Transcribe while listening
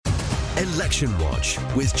Election Watch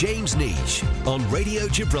with James Niche on Radio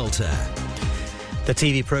Gibraltar. The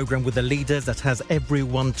TV programme with the leaders that has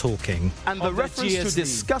everyone talking. And the reference to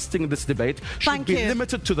disgusting this debate should be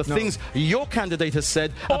limited to the things your candidate has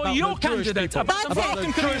said about your the Jewish candidate people. about the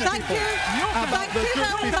Jewish Thank people. you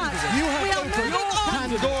very much. You have opened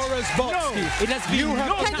Pandora's box. It has been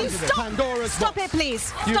Can you stop? Stop it, please.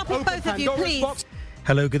 Stop it, both of you, please.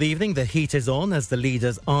 Hello, good evening. The heat is on as the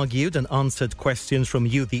leaders argued and answered questions from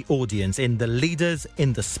you, the audience, in the Leaders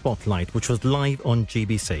in the Spotlight, which was live on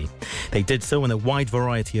GBC. They did so on a wide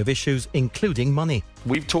variety of issues, including money.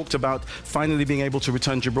 We've talked about finally being able to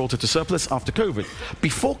return Gibraltar to surplus after COVID.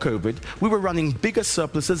 Before COVID, we were running bigger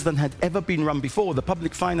surpluses than had ever been run before. The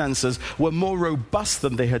public finances were more robust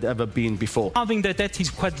than they had ever been before. Having the debt, he's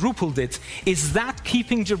quadrupled it. Is that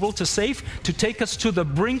keeping Gibraltar safe to take us to the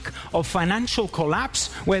brink of financial collapse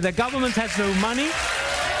where the government has no money?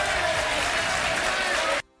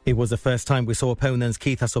 It was the first time we saw opponents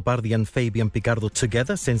Keith Asopardi and Fabian Picardo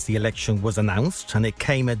together since the election was announced, and it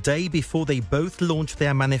came a day before they both launched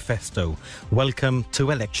their manifesto. Welcome to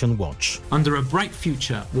Election Watch. Under a bright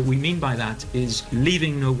future, what we mean by that is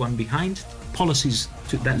leaving no one behind, policies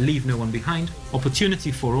that leave no one behind,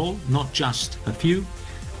 opportunity for all, not just a few,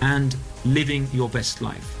 and living your best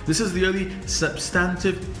life. This is the only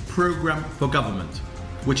substantive programme for government,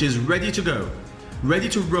 which is ready to go, ready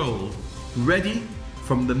to roll, ready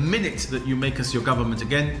from the minute that you make us your government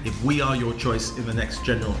again, if we are your choice in the next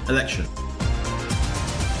general election.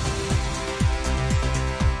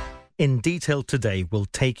 In detail today, we'll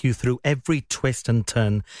take you through every twist and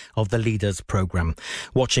turn of the Leaders' programme.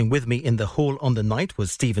 Watching with me in the hall on the night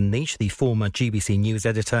was Stephen Niche, the former GBC news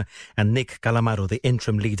editor, and Nick Calamaro, the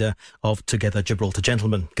interim leader of Together Gibraltar.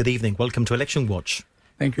 Gentlemen, good evening. Welcome to Election Watch.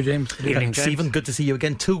 Thank you, James. Good evening, Stephen, good to see you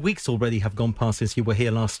again. 2 weeks already have gone past since you were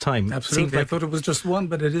here last time. Absolutely. I thought it was just one,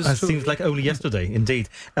 but it is 2. Seems like only yesterday, indeed.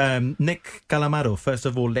 Nick Calamaro, first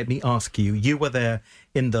of all, let me ask you. You were there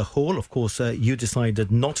in the hall. Of course, you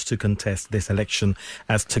decided not to contest this election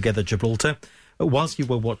as Together Gibraltar. Whilst you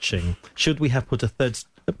were watching, should we have put a third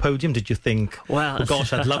podium? Did you think, well, oh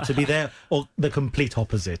gosh, I'd love to be there, or the complete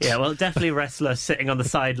opposite? Yeah, well, definitely restless, sitting on the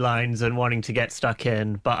sidelines and wanting to get stuck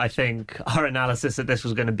in. But I think our analysis that this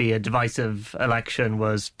was going to be a divisive election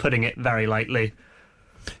was putting it very lightly.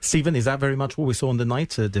 Stephen, is that very much what we saw on the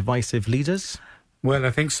night, divisive leaders? Well, I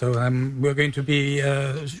think so. We're going to be,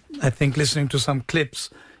 I think, listening to some clips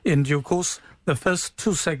in due course. The first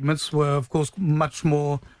 2 segments were, of course, much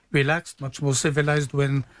more relaxed, much more civilized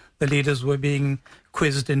when the leaders were being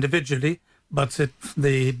quizzed individually, but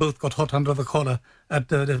they both got hot under the collar at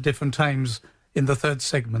different times in the third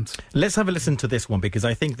segment. Let's have a listen to this one, because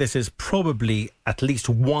I think this is probably at least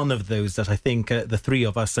one of those that I think the three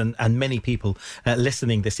of us and many people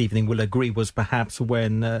listening this evening will agree was perhaps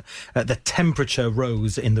when the temperature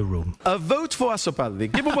rose in the room. A vote for Asopardi,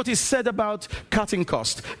 given what is said about cutting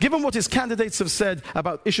costs, given what his candidates have said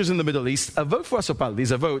about issues in the Middle East, a vote for Asopardi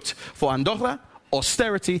is a vote for Andorra,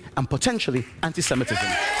 austerity and potentially anti-Semitism.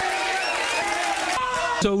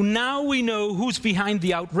 So now we know who's behind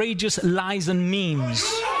the outrageous lies and memes.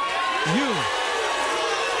 You.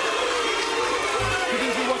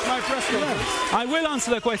 Didn't you watch my press conference? I will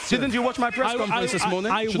answer the question. Didn't you watch my press conference this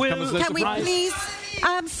morning? I will. Can we please,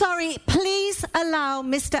 please allow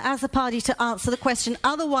Mr. Asopardi to answer the question.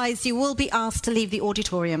 Otherwise, you will be asked to leave the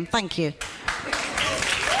auditorium. Thank you.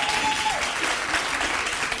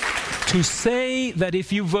 To say that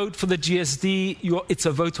if you vote for the GSD, it's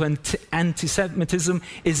a vote to anti-Semitism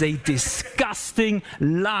is a disgusting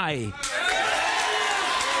lie.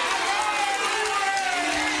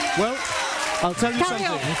 Well, I'll tell you something.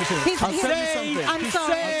 I'm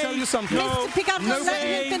sorry. I'll tell you something. Mr. Picardo, let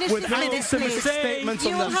him finish with his minutes, please. statements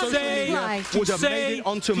on the social media would have made it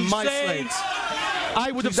onto my slate.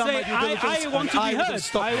 I would have done my due diligence. I want to be heard.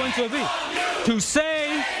 I want to be. To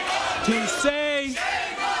say.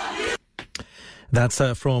 That's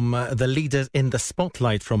from the Leaders in the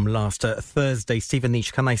Spotlight from last Thursday. Stephen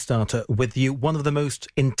Niche, can I start with you? One of the most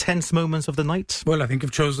intense moments of the night? Well, I think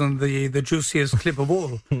you've chosen the juiciest clip of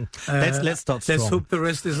all. Let's start strong. Let's hope the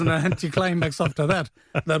rest is an anticlimax after that.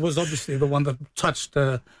 That was obviously the one that touched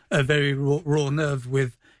a very raw nerve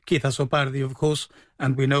with Keith Asopardi, of course,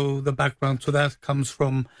 and we know the background to that comes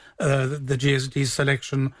from the GSD's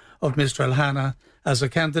selection of Mr. Elhana as a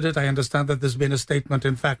candidate. I understand that there's been a statement,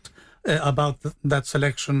 in fact, about that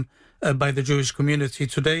selection by the Jewish community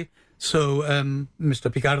today. So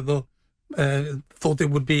Mr. Picardo thought it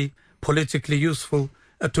would be politically useful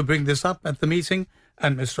to bring this up at the meeting,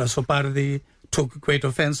 and Mr. Asopardi took great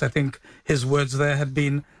offence. I think his words there had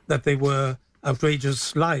been that they were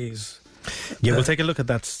outrageous lies. Yeah, we'll take a look at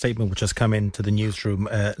that statement which has come into the newsroom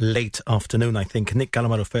late afternoon, I think. Nick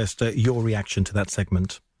Calamaro, first, your reaction to that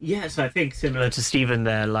segment. Yes, I think similar to Stephen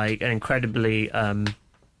there, like an incredibly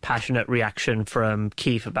passionate reaction from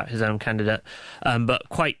Keith about his own candidate, but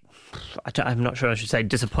quite, I'm not sure I should say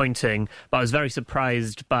disappointing, but I was very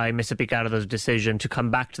surprised by Mr. Picardo's decision to come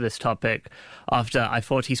back to this topic after I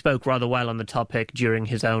thought he spoke rather well on the topic during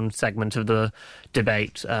his own segment of the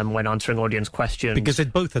debate when answering audience questions. Because they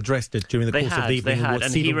both addressed it during the course of the evening. What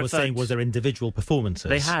Stephen was saying was their individual performances.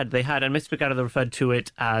 They had, and Mr. Picardo referred to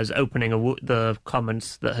it as opening the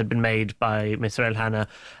comments that had been made by Mr. Elhana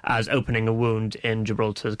as opening a wound in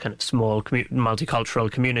Gibraltar's kind of small multicultural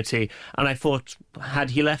community. And I thought,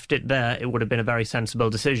 had he left it there, it would have been a very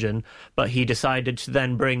sensible decision, but he decided to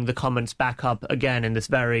then bring the comments back up again in this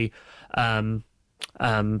very kind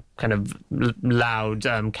of loud,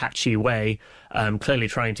 catchy way, clearly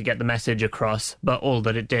trying to get the message across, but all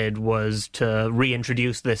that it did was to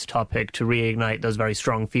reintroduce this topic, to reignite those very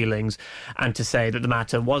strong feelings, and to say that the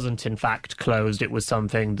matter wasn't in fact closed. It was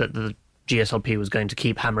something that the GSLP was going to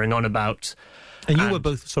keep hammering on about. And you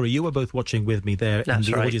were both watching with me there in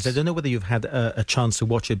the audience. I don't know whether you've had a chance to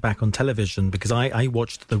watch it back on television, because I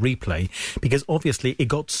watched the replay, because obviously it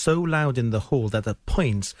got so loud in the hall that at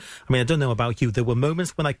points, I mean, I don't know about you, there were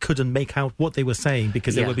moments when I couldn't make out what they were saying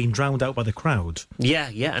because they were being drowned out by the crowd. Yeah,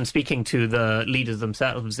 and speaking to the leaders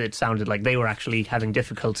themselves, it sounded like they were actually having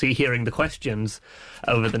difficulty hearing the questions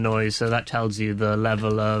over the noise, so that tells you the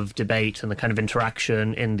level of debate and the kind of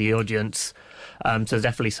interaction in the audience. So it's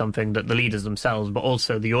definitely something that the leaders themselves, but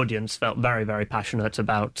also the audience, felt very, very passionate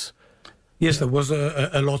about. Yes, there was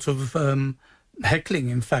a lot of heckling,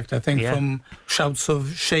 in fact, I think, from shouts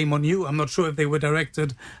of shame on you. I'm not sure if they were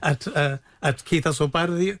directed at Keith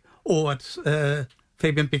Azopardi or at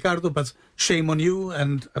Fabian Picardo, but shame on you.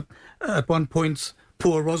 And at one point,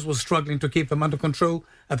 poor Ros was struggling to keep them under control.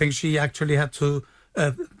 I think she actually had to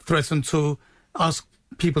threaten to ask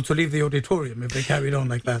people to leave the auditorium if they carried on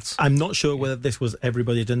like that. I'm not sure whether this was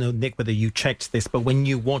everybody. I don't know, Nick, whether you checked this, but when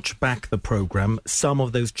you watch back the programme, some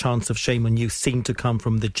of those chants of shame on you seem to come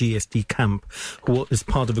from the GSD camp, who is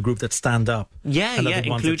part of a group that stand up.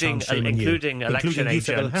 Including election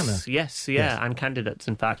agents. Yes, and candidates,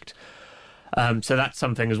 in fact. So that's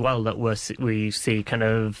something as well that we see kind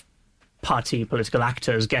of party political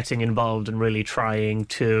actors getting involved and really trying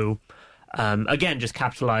to again, just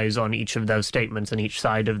capitalise on each of those statements and each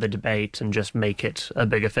side of the debate and just make it a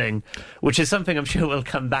bigger thing, which is something I'm sure we'll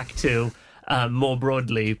come back to more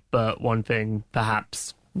broadly. But one thing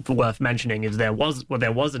perhaps worth mentioning is there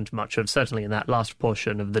wasn't much of, certainly in that last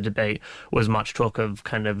portion of the debate, was much talk of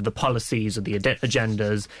kind of the policies or the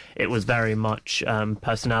agendas. It was very much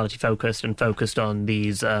personality focused and focused on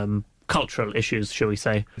these cultural issues, shall we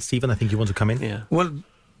say. Stephen, I think you want to come in? Yeah. Well,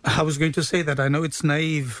 I was going to say that I know it's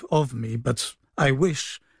naive of me, but I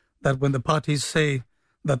wish that when the parties say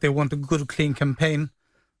that they want a good, clean campaign,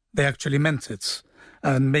 they actually meant it.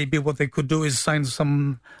 And maybe what they could do is sign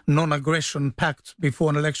some non-aggression pact before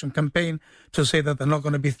an election campaign to say that they're not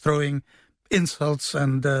going to be throwing insults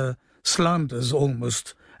and slanders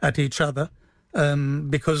almost at each other.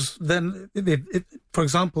 Because then, for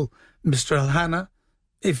example, Mr. Elhana,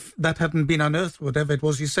 if that hadn't been unearthed, whatever it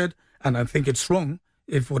was he said, and I think it's wrong,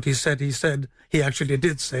 if what he said, he actually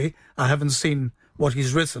did say. I haven't seen what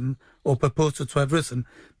he's written or purported to have written.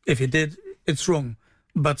 If he did, it's wrong.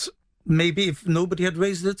 But maybe if nobody had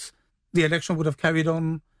raised it, the election would have carried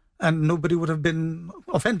on and nobody would have been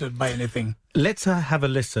offended by anything. Let's have a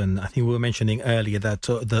listen. I think we were mentioning earlier that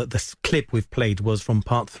the clip we've played was from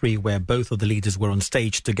part 3, where both of the leaders were on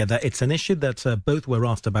stage together. It's an issue that both were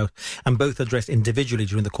asked about and both addressed individually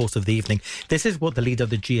during the course of the evening. This is what the leader of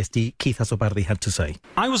the GSD, Keith Azopardi, had to say.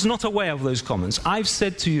 I was not aware of those comments. I've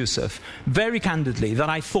said to Yusuf very candidly that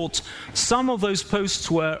I thought some of those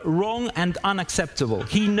posts were wrong and unacceptable.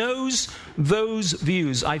 He knows those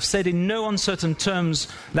views. I've said in no uncertain terms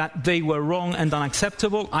that they were wrong and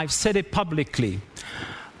unacceptable. I've said it publicly.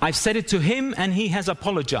 I've said it to him and he has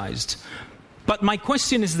apologized. But my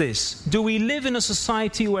question is this: do we live in a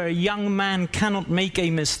society where a young man cannot make a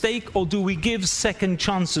mistake, or do we give second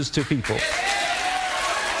chances to people?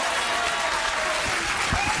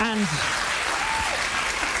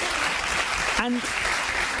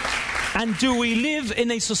 And do we live in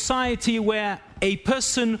a society where a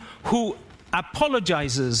person who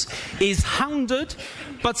apologizes is hounded,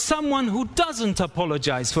 but someone who doesn't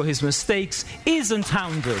apologize for his mistakes isn't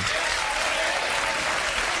hounded?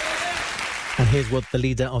 And here's what the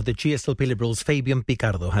leader of the GSLP Liberals, Fabian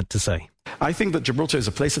Picardo, had to say. I think that Gibraltar is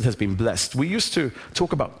a place that has been blessed. We used to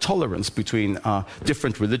talk about tolerance between our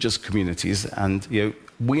different religious communities, and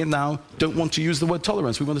we now don't want to use the word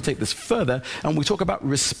tolerance. We want to take this further, and we talk about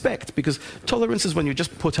respect, because tolerance is when you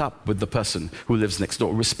just put up with the person who lives next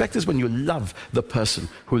door. Respect is when you love the person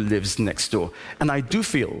who lives next door. And I do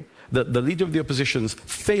feel that the leader of the opposition's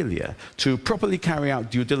failure to properly carry out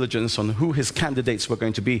due diligence on who his candidates were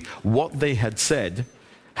going to be, what they had said,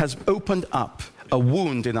 has opened up a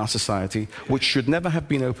wound in our society which should never have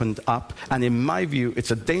been opened up, and in my view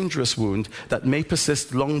it's a dangerous wound that may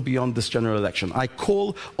persist long beyond this general election. I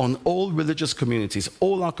call on all religious communities,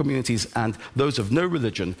 all our communities and those of no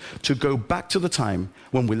religion, to go back to the time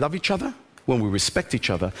when we love each other, when we respect each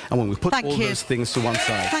other, and when we put those things to one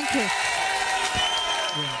side. Thank you.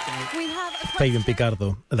 We have Fabian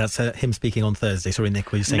Picardo, that's him speaking on Thursday. Sorry,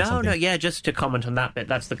 Nick, were you saying something? No, just to comment on that bit,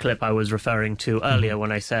 that's the clip I was referring to earlier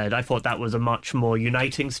when I said I thought that was a much more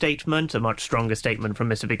uniting statement, a much stronger statement from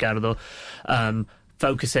Mr. Picardo,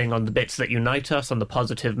 focusing on the bits that unite us, on the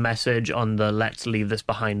positive message, on the let's leave this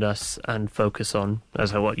behind us and focus on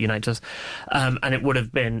as what unites us. And it would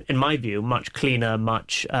have been, in my view, much cleaner,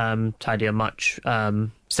 much tidier, much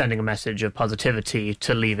sending a message of positivity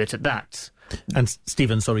to leave it at that. And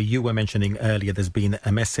Stephen, sorry, you were mentioning earlier there's been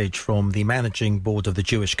a message from the managing board of the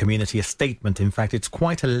Jewish community, a statement. In fact, it's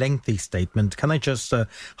quite a lengthy statement. Can I just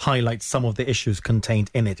highlight some of the issues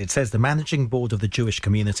contained in it? It says the managing board of the Jewish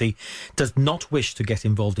community does not wish to get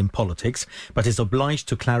involved in politics, but is obliged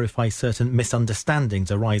to clarify certain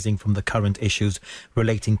misunderstandings arising from the current issues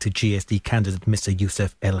relating to GSD candidate Mr.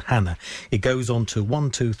 Youssef El-Hanna. It goes on to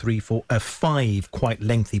 5 quite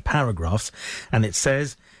lengthy paragraphs, and it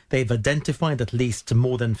says they've identified at least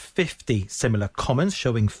more than 50 similar comments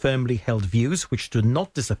showing firmly held views which do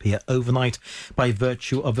not disappear overnight by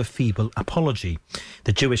virtue of a feeble apology.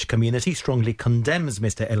 The Jewish community strongly condemns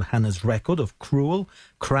Mr. El-Hanna's record of cruel,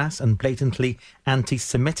 crass and blatantly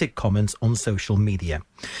anti-Semitic comments on social media.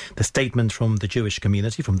 The statement from the Jewish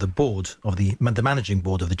community, from the board of the managing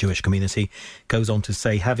board of the Jewish community, goes on to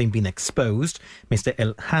say, having been exposed, Mr.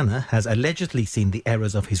 El-Hanna has allegedly seen the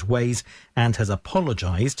errors of his ways and has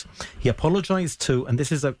apologised. He apologised to, and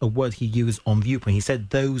this is a word he used on Viewpoint, he said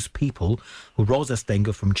those people who Rosa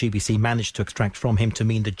Stenger from GBC managed to extract from him to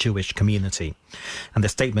mean the Jewish community. And the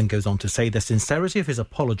statement goes on to say the sincerity of his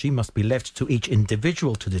apology must be left to each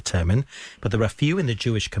individual to determine, but there are few in the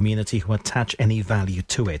Jewish community who attach any value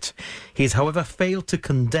to it. He has, however, failed to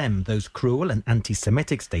condemn those cruel and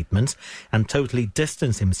anti-Semitic statements and totally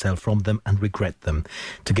distance himself from them and regret them.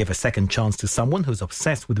 To give a second chance to someone who's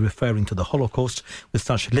obsessed with referring to the Holocaust with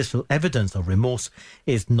such little evidence of remorse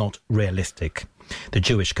is not realistic. The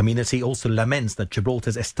Jewish community also laments that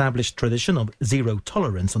Gibraltar's established tradition of zero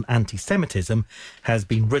tolerance on anti-Semitism has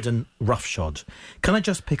been ridden roughshod. Can I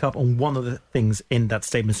just pick up on one of the things in that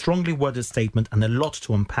statement, strongly worded statement, and a lot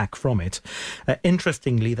to unpack from it?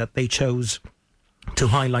 Interestingly, that they chose to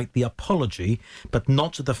highlight the apology, but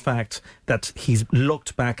not the fact that he's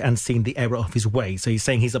looked back and seen the error of his way. So he's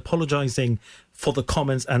saying he's apologising for the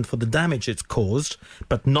comments and for the damage it's caused,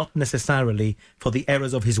 but not necessarily for the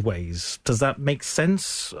errors of his ways. Does that make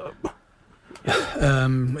sense?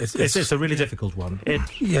 It's a really difficult one.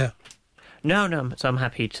 No, so I'm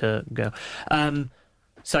happy to go.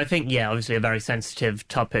 So I think, obviously a very sensitive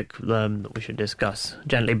topic that we should discuss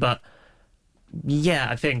gently, but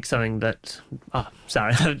I think something that...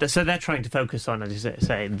 So they're trying to focus on, as you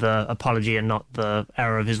say, the apology and not the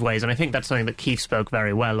error of his ways. And I think that's something that Keith spoke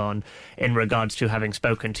very well on in regards to having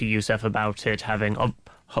spoken to Youssef about it, having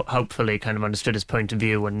hopefully kind of understood his point of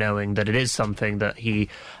view and knowing that it is something that he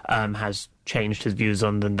has changed his views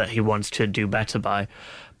on and that he wants to do better by.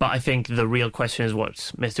 But I think the real question is what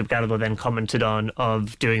Mr. Picardo then commented on,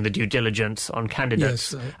 of doing the due diligence on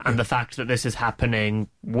candidates, and the fact that this is happening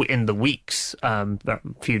in the weeks,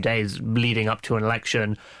 few days leading up to an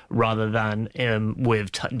election, rather than with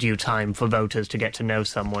due time for voters to get to know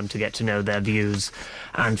someone, to get to know their views,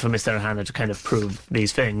 and for Mr. El-Hanna to kind of prove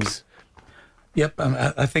these things. Yep,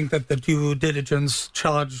 I think that the due diligence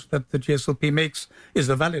charge that the GSLP makes is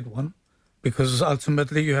a valid one, because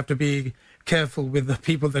ultimately you have to be careful with the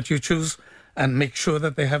people that you choose and make sure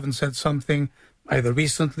that they haven't said something either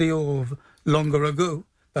recently or longer ago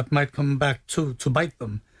that might come back to bite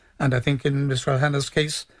them. And I think in Mr. El-Hanna's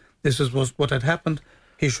case, this was what had happened.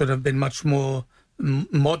 He should have been much more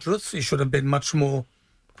moderate. He should have been much more,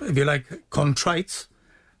 if you like, contrite.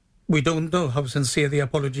 We don't know how sincere the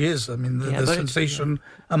apology is. I mean, the sensation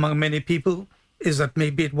among many people is that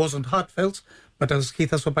maybe it wasn't heartfelt, but as Keith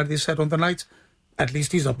Asopardi said on the night, at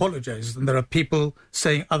least he's apologised. And there are people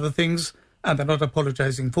saying other things and they're not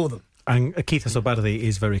apologising for them. And Keith Asobardi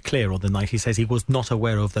is very clear on the night. He says he was not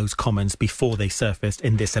aware of those comments before they surfaced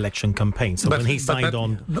in this election campaign. So when he signed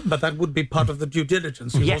on... But that would be part of the due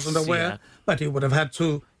diligence. He wasn't aware, but he would have had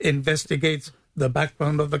to investigate the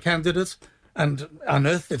background of the candidates and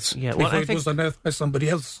unearth it before it was unearthed by somebody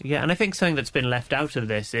else. Yeah, and I think something that's been left out of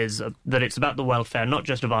this is that it's about the welfare, not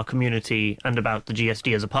just of our community and about the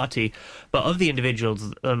GSD as a party, but of the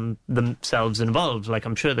individuals themselves involved. Like,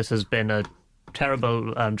 I'm sure this has been a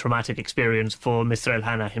terrible, traumatic experience for Mr.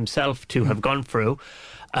 Elhana himself to have gone through.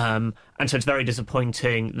 And so it's very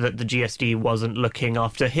disappointing that the GSD wasn't looking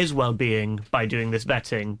after his well-being by doing this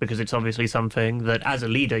vetting, because it's obviously something that, as a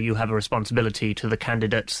leader, you have a responsibility to the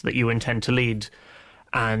candidates that you intend to lead.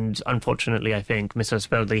 And unfortunately, I think Mr.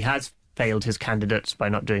 Asobardi has failed his candidates by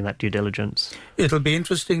not doing that due diligence. It'll be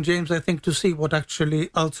interesting, James, I think, to see what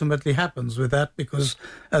actually ultimately happens with that, because,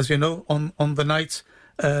 as you know, on the night,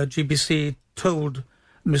 GBC told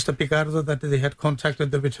Mr. Picardo that they had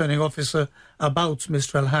contacted the returning officer about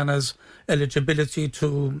Mr. Elhana's eligibility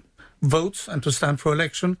to vote and to stand for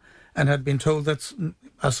election, and had been told that,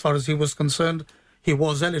 as far as he was concerned, he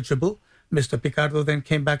was eligible. Mr. Picardo then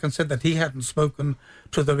came back and said that he hadn't spoken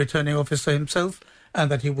to the returning officer himself,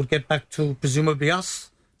 and that he would get back to, presumably,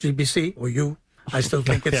 us, GBC, or you. I still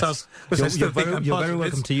think it's us. You're very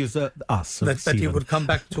welcome to use us. That he would come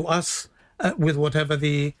back to us with whatever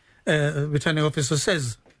the returning officer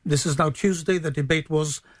says. This is now Tuesday. The debate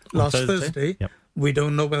was last Thursday. Yep. We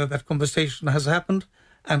don't know whether that conversation has happened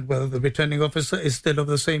and whether the returning officer is still of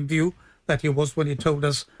the same view that he was when he told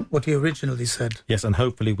us what he originally said. Yes, and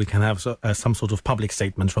hopefully we can have some sort of public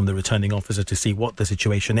statement from the returning officer to see what the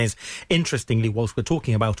situation is. Interestingly, whilst we're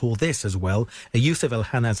talking about all this as well, Yousef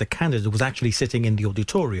Elhana as a candidate was actually sitting in the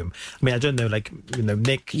auditorium. I mean, I don't know,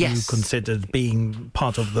 Nick, you considered being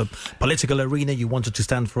part of the political arena. You wanted to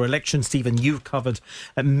stand for election. Stephen, you've covered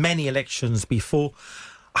many elections before.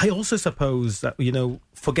 I also suppose that,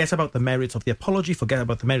 forget about the merits of the apology, forget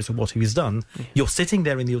about the merits of what he's done. You're sitting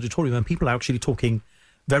there in the auditorium and people are actually talking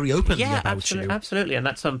very openly about you. Absolutely, and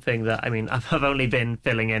that's something that, I've only been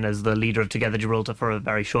filling in as the leader of Together Gibraltar for a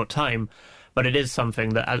very short time, but it is something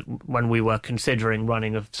that when we were considering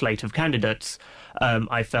running a slate of candidates,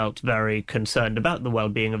 I felt very concerned about the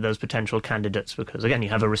well-being of those potential candidates, because, again, you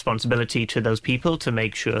have a responsibility to those people to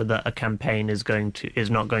make sure that a campaign is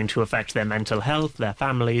not going to affect their mental health, their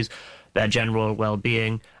families, their general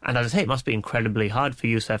well-being. And as I say, it must be incredibly hard for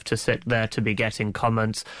Yousef to sit there to be getting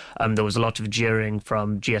comments. There was a lot of jeering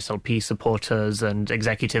from GSLP supporters and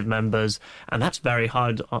executive members, and that's very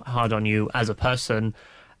hard on you as a person.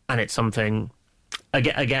 And it's something,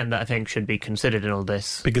 again, that I think should be considered in all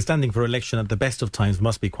this. Because standing for election at the best of times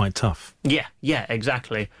must be quite tough. Yeah,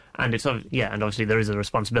 exactly. And and obviously there is a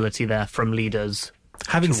responsibility there from leaders.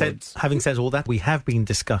 Having said all that, we have been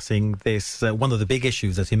discussing this, one of the big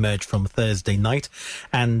issues that emerged from Thursday night,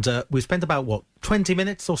 and we spent about, 20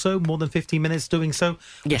 minutes or so, more than 15 minutes doing so,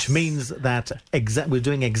 which means that we're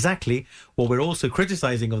doing exactly what we're also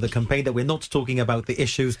criticising of the campaign, that we're not talking about the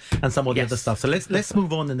issues and some of the other stuff. So let's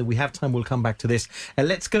move on, and if we have time, we'll come back to this.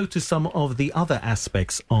 Let's go to some of the other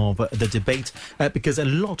aspects of the debate, because a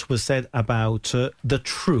lot was said about the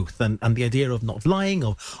truth and the idea of not lying,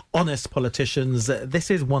 of honest politicians. This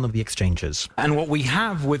is one of the exchanges. And what we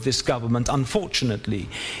have with this government, unfortunately,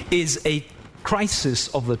 is a crisis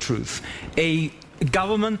of the truth. A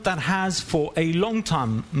government that has for a long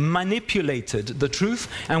time manipulated the truth,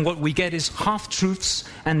 and what we get is half-truths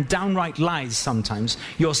and downright lies sometimes.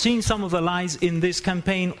 You're seeing some of the lies in this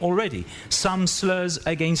campaign already. Some slurs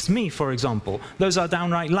against me, for example. Those are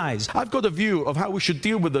downright lies. I've got a view of how we should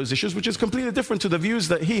deal with those issues, which is completely different to the views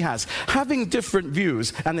that he has. Having different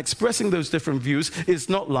views and expressing those different views is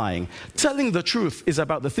not lying. Telling the truth is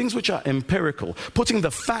about the things which are empirical, putting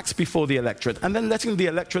the facts before the electorate, and then letting the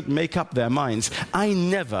electorate make up their minds. I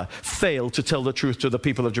never fail to tell the truth to the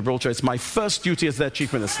people of Gibraltar. It's my first duty as their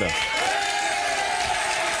Chief Minister.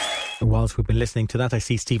 Whilst we've been listening to that, I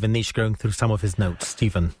see Stephen Niche going through some of his notes.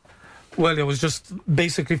 Stephen. Well, it was just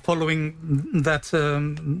basically following that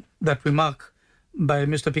remark by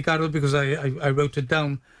Mr. Picardo, because I wrote it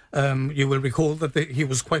down. You will recall that he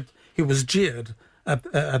was jeered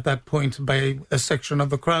at that point by a section of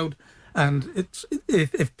the crowd, and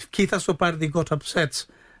if Keith Asobardi got upset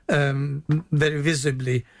very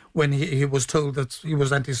visibly when he was told that he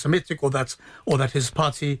was anti-Semitic, or that his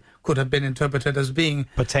party could have been interpreted as being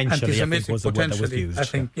potentially anti-Semitic. I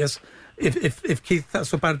think yes. If Keith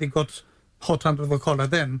Asobardi got hot under the collar,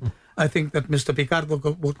 then I think that Mr. Picardo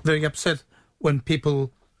got very upset when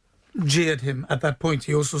people jeered him at that point.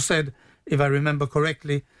 He also said, if I remember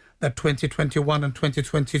correctly, that 2021 and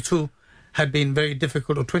 2022 had been very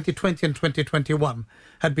difficult, or 2020 and 2021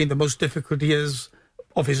 had been the most difficult years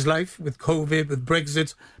of his life, with COVID, with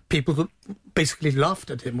Brexit. People basically laughed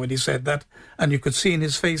at him when he said that, and you could see in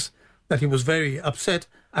his face that he was very upset,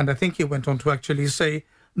 and I think he went on to actually say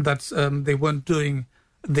that they weren't doing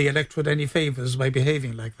the electorate any favours by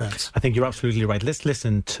behaving like that. I think you're absolutely right. Let's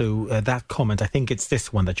listen to that comment. I think it's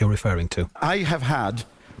this one that you're referring to. I have had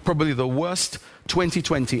probably the worst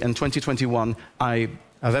 2020 and 2021 I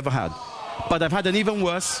have ever had. But I've had an even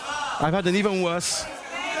worse.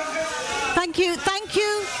 Thank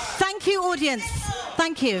you, audience.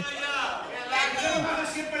 Thank you.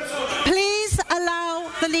 Please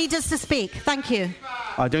allow the leaders to speak. Thank you.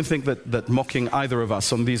 I don't think that mocking either of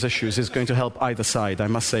us on these issues is going to help either side, I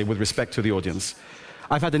must say, with respect to the audience.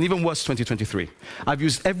 I've had an even worse 2023. I've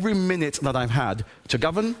used every minute that I've had to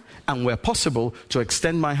govern and, where possible, to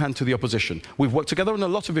extend my hand to the opposition. We've worked together on a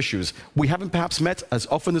lot of issues. We haven't perhaps met as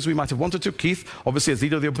often as we might have wanted to. Keith, obviously, as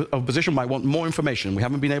leader of the opposition, might want more information. We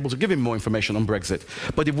haven't been able to give him more information on Brexit.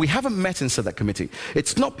 But if we haven't met in Select Committee,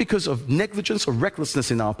 it's not because of negligence or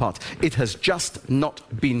recklessness in our part. It has just not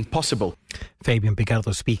been possible. Fabian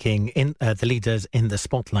Picardo speaking in the leaders in the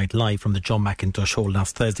Spotlight live from the John McIntosh Hall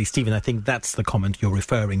last Thursday. Stephen, I think that's the comment you're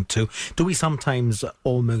referring to. Do we sometimes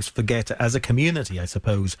almost forget, as a community, I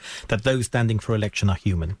suppose, that those standing for election are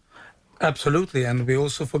human? Absolutely, and we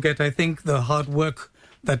also forget, I think, the hard work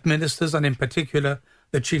that ministers, and in particular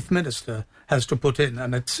the Chief Minister, has to put in.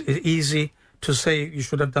 And it's easy to say you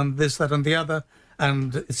should have done this, that and the other,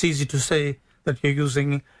 and it's easy to say that you're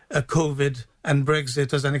using COVID and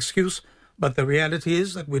Brexit as an excuse. But the reality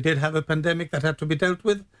is that we did have a pandemic that had to be dealt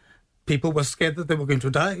with. People were scared that they were going to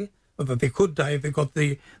die, or that they could die if they got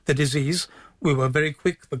the disease. We were very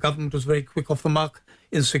quick. The government was very quick off the mark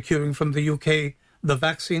in securing from the UK the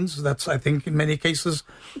vaccines. That's, I think, in many cases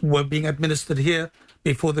were being administered here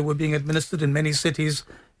before they were being administered in many cities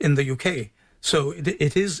in the UK. So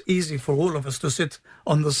it is easy for all of us to sit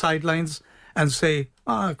on the sidelines and say,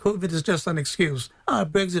 COVID is just an excuse.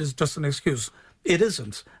 Brexit is just an excuse. It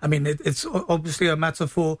isn't. I mean, it's obviously a matter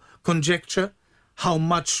for conjecture how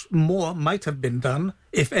much more might have been done,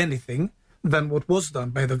 if anything, than what was done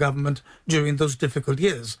by the government during those difficult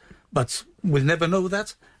years. But we'll never know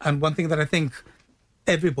that. And one thing that I think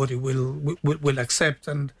everybody will accept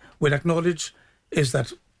and will acknowledge is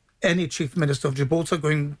that any Chief Minister of Gibraltar,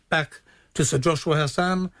 going back to Sir Joshua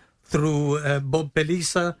Hassan, through Bob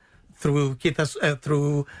Belisa, through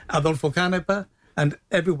Adolfo Canepa, and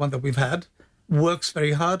everyone that we've had, works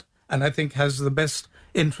very hard, and I think has the best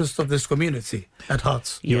interest of this community at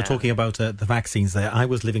heart. You were talking about the vaccines there. I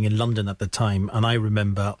was living in London at the time, and I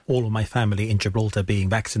remember all of my family in Gibraltar being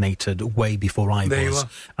vaccinated way before I was.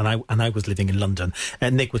 And I was living in London.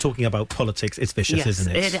 And Nick, we're talking about politics. It's vicious,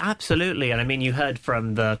 isn't it? Absolutely. And I mean, you heard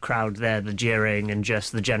from the crowd there, the jeering and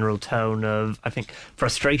just the general tone of, I think,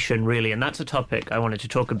 frustration, really. And that's a topic I wanted to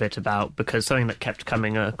talk a bit about, because something that kept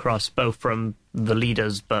coming across both from the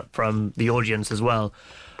leaders but from the audience as well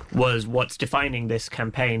was what's defining this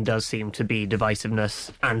campaign does seem to be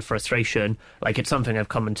divisiveness and frustration. Like, it's something I've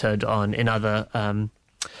commented on in other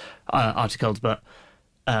articles, but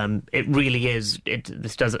it really is.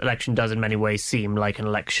 Election does in many ways seem like an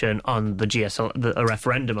election on the a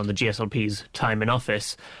referendum on the GSLP's time in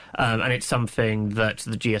office, and it's something that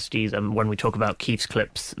the GSDs, when we talk about Keith's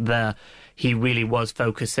clips there, he really was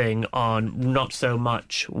focusing on not so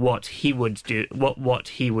much what he would do, what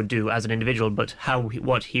he would do as an individual, but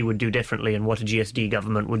what he would do differently and what a GSD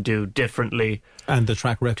government would do differently. And the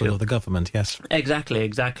track record of the government, yes.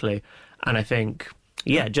 Exactly. And I think,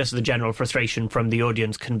 just the general frustration from the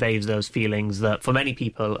audience conveys those feelings that, for many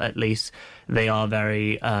people at least, they are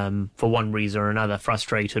very, for one reason or another,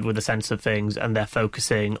 frustrated with the sense of things, and they're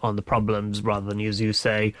focusing on the problems rather than, as you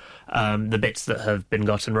say, the bits that have been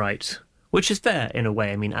gotten right. Which is fair in a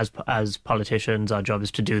way. I mean, as politicians, our job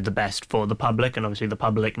is to do the best for the public, and obviously the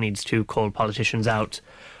public needs to call politicians out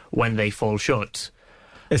when they fall short.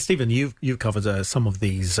 Stephen, you've covered some of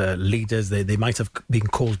these leaders. They might have been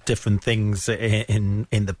called different things in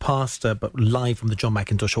the past, but live from the John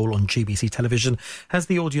McIntosh Hall on GBC television, has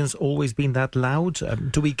the audience always been that loud?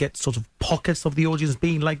 Do we get sort of pockets of the audience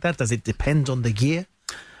being like that? Does it depend on the year?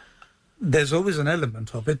 There's always an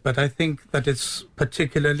element of it, but I think that it's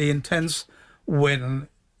particularly intense when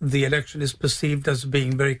the election is perceived as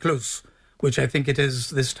being very close, which I think it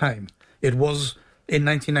is this time. It was in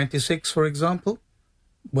 1996, for example,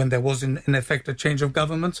 when there was in effect a change of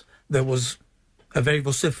government. There was a very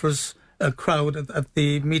vociferous crowd at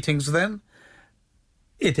the meetings then.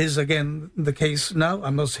 It is again the case now.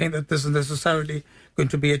 I'm not saying that this is necessarily going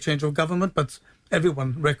to be a change of government, but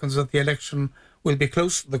everyone reckons that the election will be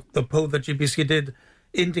close. The poll that GBC did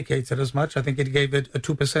indicated as much. I think it gave it a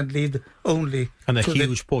 2% lead only. And a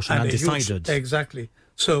huge portion undecided. Exactly.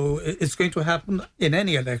 So it's going to happen in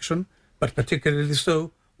any election, but particularly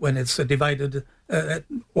so when it's divided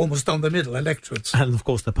almost down the middle electorates. And of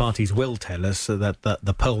course the parties will tell us that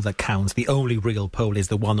the poll that counts, the only real poll, is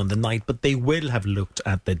the one on the night, but they will have looked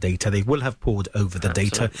at the data, they will have pored over the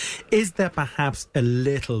data. Is there perhaps a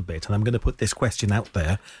little bit, and I'm going to put this question out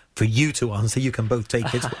there for you to answer, you can both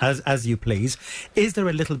take it as you please, is there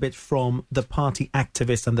a little bit from the party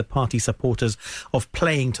activists and the party supporters of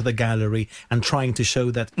playing to the gallery and trying to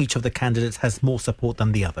show that each of the candidates has more support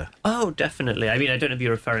than the other? Oh, definitely. I mean, I don't know if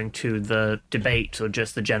you're referring to the debate or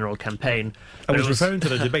just the general campaign. I was referring to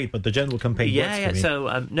the debate, but the general campaign works for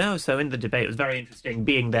me. So in the debate, it was very interesting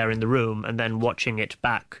being there in the room and then watching it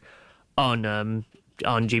back on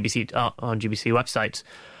GBC websites.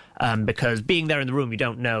 Because being there in the room, you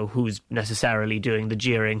don't know who's necessarily doing the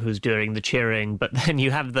jeering, who's doing the cheering, but then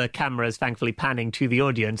you have the cameras thankfully panning to the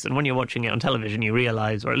audience, and when you're watching it on television, you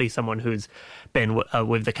realise, or at least someone who's been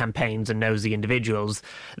with the campaigns and knows the individuals,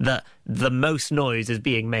 that the most noise is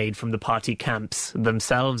being made from the party camps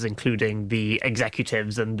themselves, including the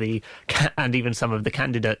executives and even some of the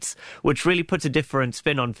candidates, which really puts a different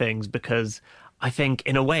spin on things, because I think,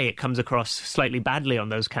 in a way, it comes across slightly badly on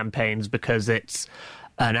those campaigns because it's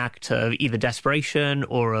an act of either desperation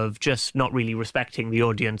or of just not really respecting the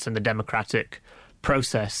audience and the democratic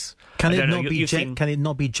process. Can it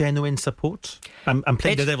not be genuine support? I'm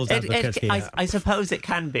playing the devil's advocate here. I suppose it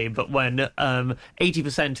can be, but when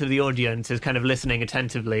 80% of the audience is kind of listening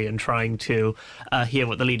attentively and trying to hear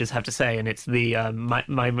what the leaders have to say, and it's the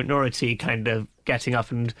minority kind of getting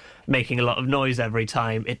up and making a lot of noise every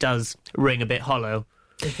time, it does ring a bit hollow.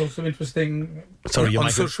 It's also interesting... Sorry, your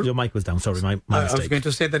mic was down. Sorry, my mistake. I was going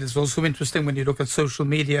to say that it's also interesting when you look at social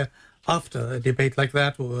media after a debate like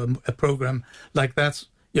that or a program like that,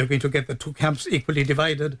 you're going to get the two camps equally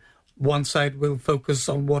divided. One side will focus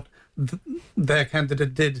on what their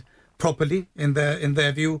candidate did properly in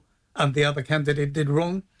their view, and the other candidate did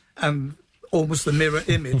wrong, and almost the mirror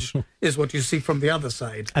image is what you see from the other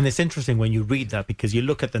side. And it's interesting when you read that, because you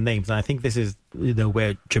look at the names, and I think this is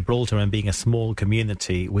where Gibraltar, and being a small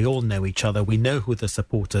community, we all know each other, we know who the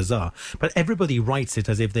supporters are, but everybody writes it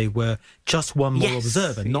as if they were just one more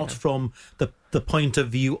observer, not from the point of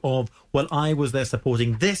view of, well, I was there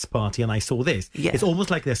supporting this party and I saw this. Yeah. It's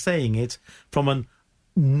almost like they're saying it from an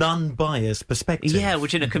non-biased perspective. Yeah,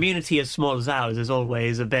 which in a community as small as ours is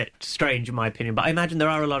always a bit strange, in my opinion. But I imagine there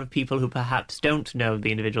are a lot of people who perhaps don't know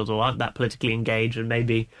the individuals or aren't that politically engaged, and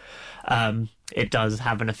maybe it does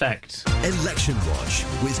have an effect. Election Watch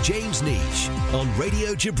with James Niche on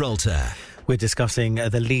Radio Gibraltar. We're discussing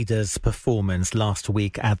the leaders' performance last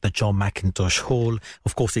week at the John Mackintosh Hall.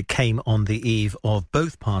 Of course, it came on the eve of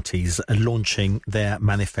both parties launching their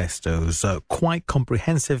manifestos. Quite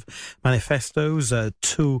comprehensive manifestos,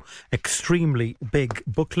 two extremely big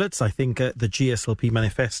booklets. I think the GSLP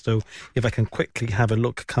manifesto, if I can quickly have a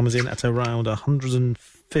look, comes in at around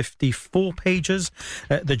 154 pages.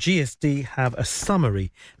 The GSD have a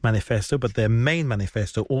summary manifesto, but their main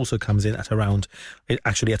manifesto also comes in at around,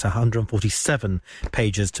 actually at 147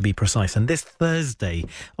 pages to be precise. And this Thursday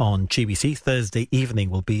on GBC, Thursday evening,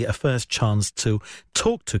 will be a first chance to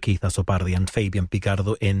talk to Keith Asopardi and Fabian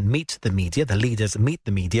Picardo in Meet the Media, the leaders Meet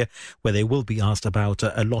the Media, where they will be asked about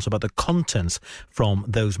a lot about the contents from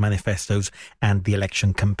those manifestos and the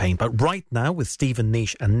election campaign. But right now, with Stephen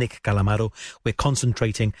Niche and Nick Calamaro, we're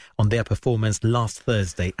concentrating on their performance last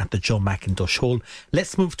Thursday at the John Mackintosh Hall.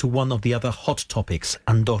 Let's move to one of the other hot topics,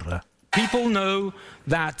 Andorra. People know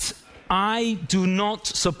that I do not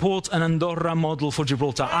support an Andorra model for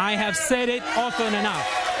Gibraltar. I have said it often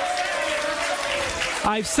enough.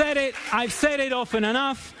 I've said it often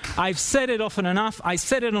enough. I said it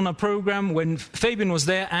on a programme when Fabian was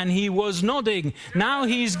there and he was nodding. Now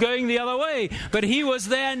he's going the other way. But he was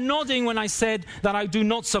there nodding when I said that I do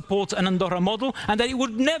not support an Andorra model and that it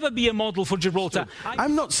would never be a model for Gibraltar.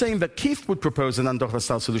 I'm not saying that Keith would propose an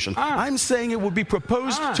Andorra-style solution. I'm saying it would be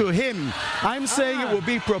proposed to him. I'm saying it will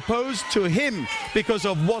be proposed to him because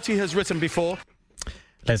of what he has written before.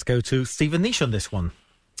 Let's go to Stephen Niche on this one.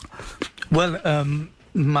 Well,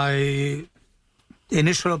 my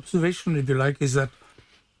initial observation, if you like, is that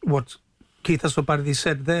what Keith Asopardi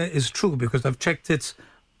said there is true, because I've checked it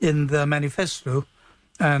in the manifesto,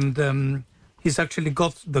 and he's actually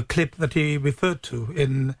got the clip that he referred to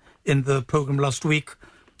in the programme last week.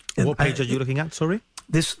 What page are you looking at, sorry?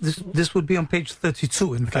 This would be on page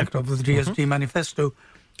 32, in fact, of the GSD manifesto,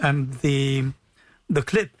 and the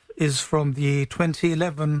clip is from the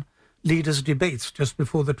 2011 leaders' debates just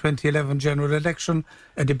before the 2011 general election,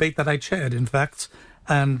 a debate that I chaired, in fact.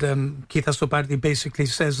 And Keith Asopardi basically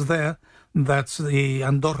says there that the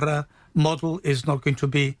Andorra model is not going to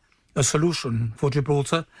be a solution for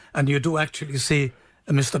Gibraltar. And you do actually see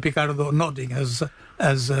Mr. Picardo nodding as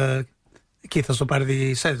Keith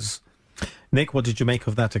Asopardi says. Nick, what did you make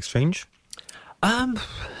of that exchange?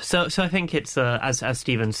 So I think it's as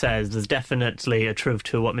Stephen says, there's definitely a truth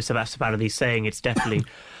to what Mr. Asopardi is saying. It's definitely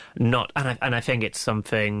not, and I think it's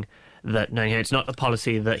something that it's not a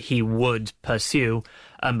policy that he would pursue.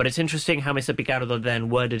 But it's interesting how Mr. Picardo then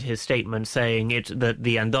worded his statement, saying that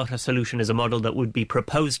the Andorra solution is a model that would be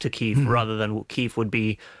proposed to Keith rather than Keith would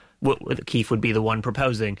be the one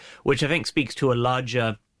proposing, which I think speaks to a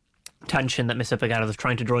larger tension that Mr. Picardo is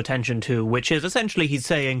trying to draw attention to, which is essentially he's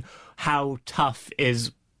saying how tough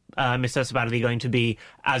is Mr. Asopardi going to be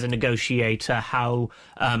as a negotiator, how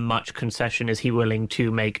much concession is he willing to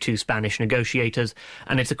make to Spanish negotiators.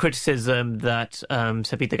 And it's a criticism that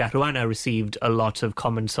Sir Peter Caruana received a lot of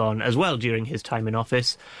comments on as well during his time in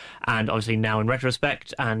office, and obviously now in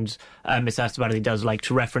retrospect. And Mr. Asopardi does like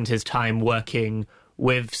to reference his time working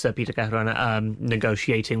with Sir Peter Caruana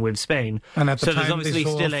negotiating with Spain. And at the so time, there's obviously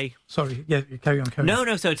still a... Sorry, yeah, carry on.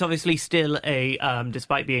 No, so it's obviously still a,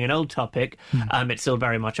 despite being an old topic, it's still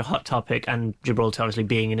very much a hot topic, and Gibraltar obviously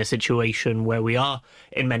being in a situation where we are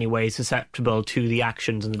in many ways susceptible to the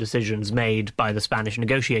actions and the decisions made by the Spanish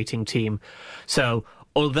negotiating team. So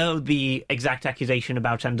although the exact accusation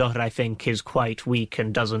about Andorra, I think, is quite weak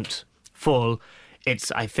and doesn't fall,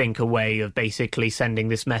 it's, I think, a way of basically sending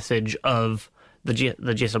this message of the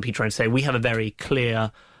GSLP trying to say we have a very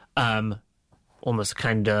clear, almost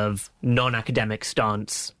kind of non-academic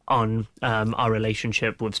stance on our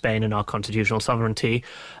relationship with Spain and our constitutional sovereignty,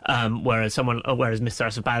 whereas Mr.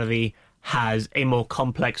 Asopardi has a more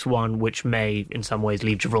complex one, which may, in some ways,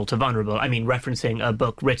 leave Gibraltar vulnerable. I mean, referencing a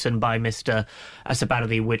book written by Mr.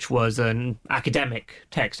 Asopardi, which was an academic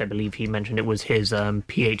text. I believe he mentioned it was his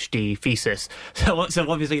PhD thesis. So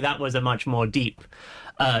obviously that was a much more deep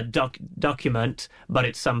document, but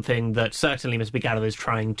it's something that certainly Mr. Picardo is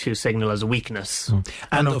trying to signal as a weakness.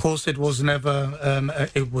 And of course, it was never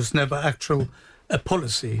actual a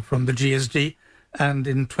policy from the GSD. And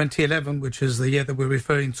in 2011, which is the year that we're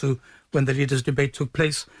referring to when the leaders' debate took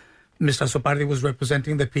place, Mr. Asopardi was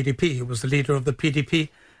representing the PDP. He was the leader of the PDP.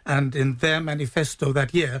 And in their manifesto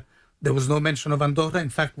that year, there was no mention of Andorra. In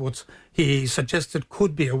fact, what he suggested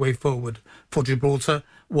could be a way forward for Gibraltar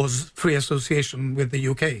was free association with the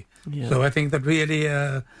UK. Yeah. So I think that really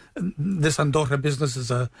this Andorra business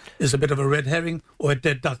is a bit of a red herring or a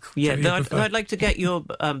dead duck. Yeah, I'd like to get your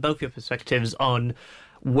both your perspectives on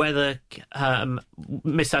whether Mr.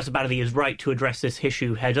 Asopardi is right to address this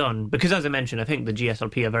issue head-on. Because, as I mentioned, I think the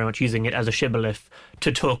GSLP are very much using it as a shibboleth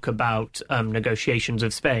to talk about negotiations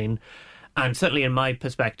with Spain. And certainly in my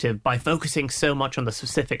perspective, by focusing so much on the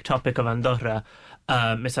specific topic of Andorra,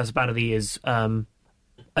 Mr. Asopardi is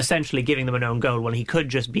essentially giving them an own goal when he could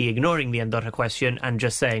just be ignoring the Andorra question and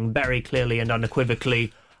just saying very clearly and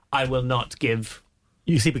unequivocally, I will not give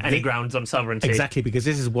any grounds on sovereignty. Exactly, because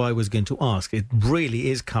this is what I was going to ask. It really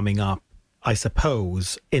is coming up, I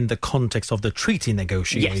suppose, in the context of the treaty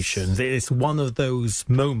negotiations. Yes. It's one of those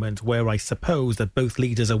moments where I suppose that both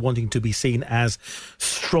leaders are wanting to be seen as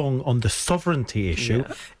strong on the sovereignty issue.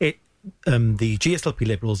 Yeah. The GSLP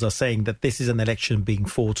Liberals are saying that this is an election being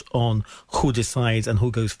fought on who decides and who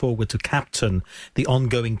goes forward to captain the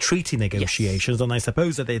ongoing treaty negotiations. Yes. And I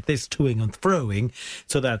suppose that it is toing and throwing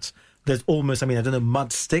so that there's almost,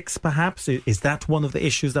 mud sticks, perhaps? Is that one of the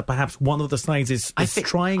issues that perhaps one of the sides is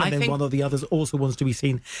trying, and then one of the others also wants to be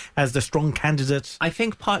seen as the strong candidate? I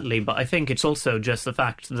think partly, but I think it's also just the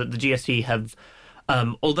fact that the GST have...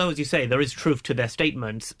 although, as you say, there is truth to their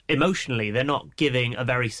statements, emotionally, they're not giving a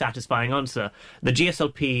very satisfying answer. The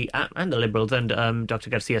GSLP and the Liberals, and Dr.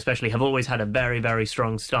 Garcia especially, have always had a very, very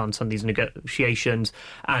strong stance on these negotiations.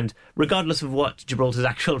 And regardless of what Gibraltar's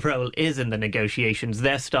actual role is in the negotiations,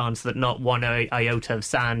 their stance that not one iota of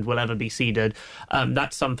sand will ever be ceded,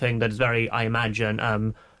 that's something that is very, I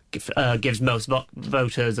imagine, gives most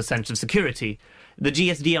voters a sense of security. The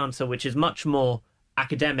GSD answer, which is much more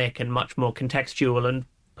academic and much more contextual and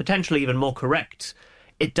potentially even more correct,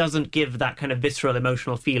 it doesn't give that kind of visceral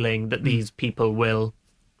emotional feeling that these people will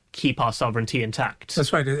keep our sovereignty intact.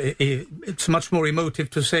 That's right. It's much more emotive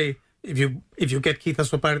to say if you get Keith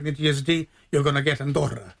Asopardi in the GSD, you're going to get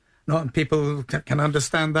Andorra. No, and people can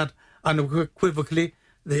understand that unequivocally.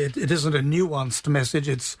 It isn't a nuanced message.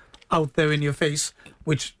 It's out there in your face,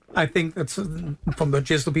 which I think that's from the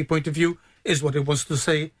GSLP point of view is what it wants to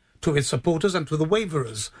say to its supporters and to the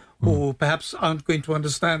waverers, who perhaps aren't going to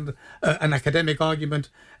understand an academic argument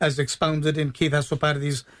as expounded in Keith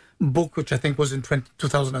Asopardi's book, which I think was in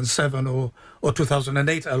 2007 or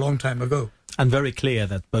 2008, a long time ago. And very clear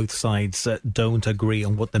that both sides don't agree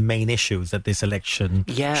on what the main issues that this election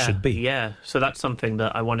should be. Yeah, so that's something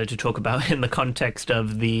that I wanted to talk about in the context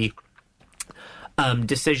of the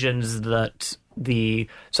decisions that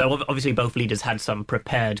So obviously both leaders had some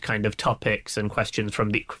prepared kind of topics and questions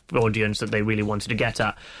from the audience that they really wanted to get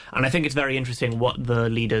at. And I think it's very interesting what the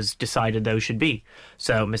leaders decided those should be.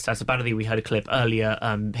 So Mr. Asopardi, we heard a clip earlier,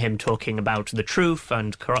 him talking about the truth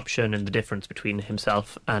and corruption and the difference between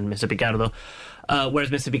himself and Mr. Picardo. Whereas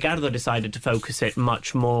Mr. Picardo decided to focus it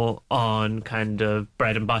much more on kind of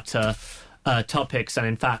bread and butter topics, and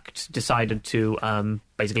in fact decided to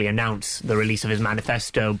basically announce the release of his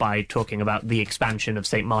manifesto by talking about the expansion of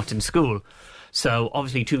St. Martin's School. So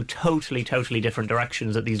obviously two totally different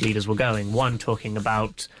directions that these leaders were going. One talking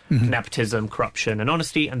about nepotism, corruption and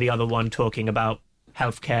honesty, and the other one talking about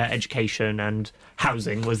healthcare, education and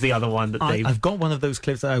housing was the other one that they... I've got one of those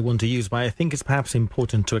clips that I want to use, but I think it's perhaps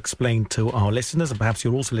important to explain to our listeners, and perhaps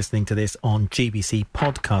you're also listening to this on GBC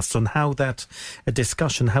podcasts, on how that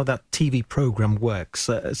discussion, how that TV programme works,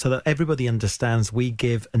 so that everybody understands. We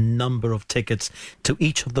give a number of tickets to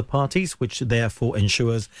each of the parties, which therefore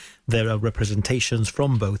ensures there are representations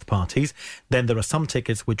from both parties. Then there are some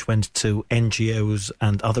tickets which went to NGOs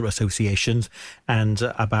and other associations, and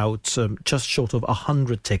about just short of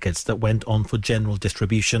 100 tickets that went on for general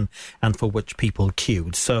distribution and for which people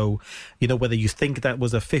queued. So, you know, whether you think that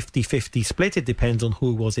was a 50-50 split, it depends on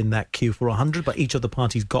who was in that queue for 100, but each of the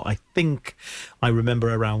parties got, I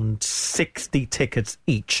remember, around 60 tickets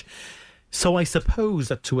each. So I suppose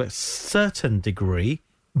that to a certain degree,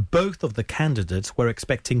 both of the candidates were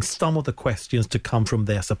expecting some of the questions to come from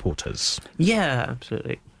their supporters. Yeah,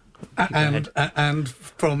 absolutely. And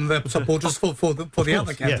from the supporters for the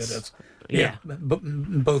other candidates. Yes. Yeah.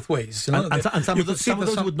 Both ways. You know, and some of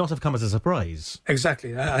those would not have come as a surprise.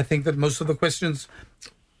 Exactly. I think that most of the questions,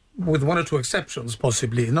 with one or two exceptions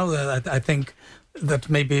possibly, you know, I think that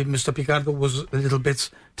maybe Mr. Picardo was a little bit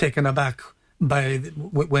taken aback by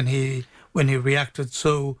when he reacted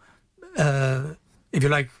so, if you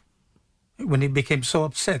like, when he became so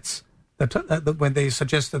upset that when they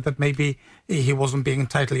suggested that maybe he wasn't being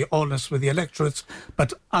entirely honest with the electorates.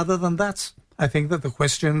 But other than that, I think that the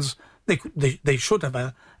questions they should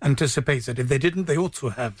have anticipated. If they didn't, they ought to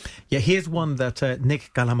have. Yeah, here's one that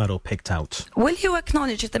Nick Calamaro picked out. Will you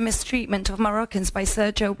acknowledge the mistreatment of Moroccans by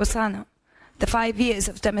Sergio Bossano? The 5 years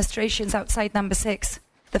of demonstrations outside Number 6,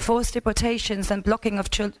 the forced deportations and blocking of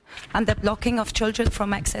the blocking of children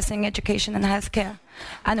from accessing education and healthcare.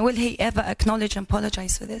 And will he ever acknowledge and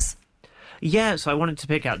apologise for this? Yeah, so I wanted to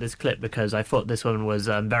pick out this clip because I thought this one was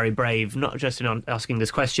very brave, not just in asking this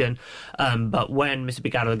question, but when Mr.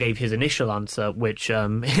 Picardo gave his initial answer, which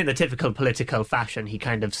in a typical political fashion, he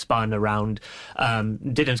kind of spun around,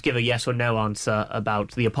 didn't give a yes or no answer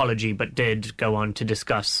about the apology, but did go on to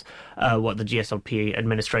discuss what the GSLP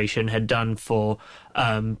administration had done for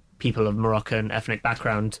people of Moroccan ethnic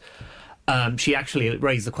background. She actually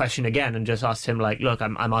raised the question again and just asked him, like, look,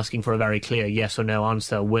 I'm asking for a very clear yes or no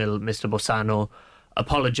answer. Will Mr. Bossano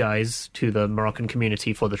apologise to the Moroccan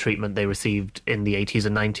community for the treatment they received in the 80s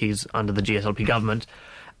and 90s under the GSLP government?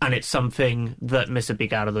 And it's something that Mr.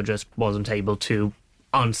 Picardo just wasn't able to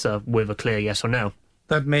answer with a clear yes or no.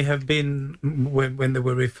 That may have been when they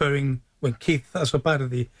were when Keith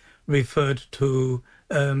Asopardi referred to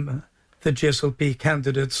the GSLP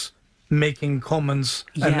candidates making comments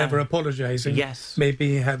and never apologising. Yes. Maybe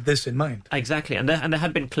he had this in mind. Exactly. And there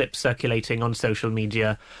had been clips circulating on social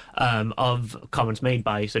media of comments made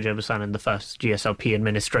by Sergio Bossano in the first GSLP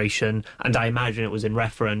administration, and I imagine it was in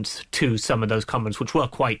reference to some of those comments, which were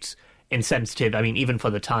quite insensitive. I mean, even for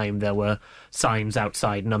the time, there were signs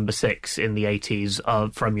outside Number 6 in the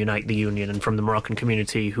 80s from Unite the Union and from the Moroccan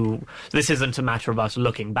community who... This isn't a matter of us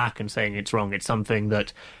looking back and saying it's wrong. It's something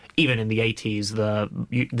that even in the 80s,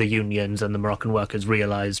 the unions and the Moroccan workers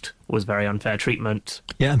realised was very unfair treatment.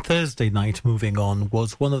 Yeah, and Thursday night, moving on,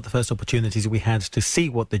 was one of the first opportunities we had to see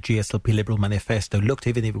what the GSLP Liberal Manifesto looked,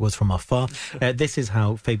 even if it was from afar. This is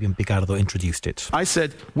how Fabian Picardo introduced it. I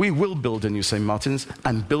said, we will build a new St. Martin's,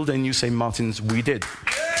 and build a new St. Martin's we did.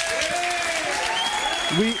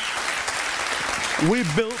 We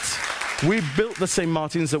built We built the St.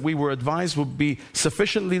 Martins that we were advised would be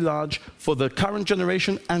sufficiently large for the current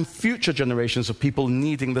generation and future generations of people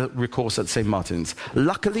needing the recourse at St. Martins.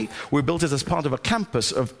 Luckily, we built it as part of a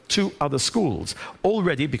campus of 2 other schools.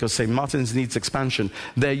 Already, because St. Martins needs expansion,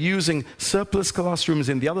 they're using surplus classrooms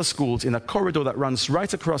in the other schools in a corridor that runs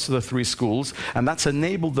right across the 3 schools, and that's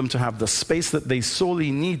enabled them to have the space that they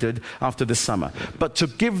sorely needed after this summer. But to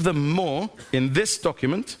give them more, in this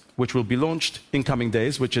document, which will be launched in coming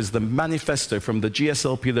days, which is the manifesto from the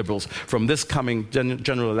GSLP Liberals from this coming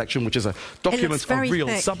general election, which is a document of real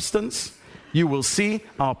substance, you will see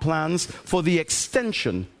our plans for the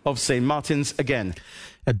extension of St. Martin's again.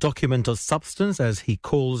 A document of substance, as he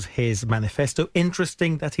calls his manifesto.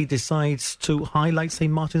 Interesting that he decides to highlight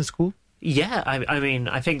St. Martin's School. Yeah, I mean,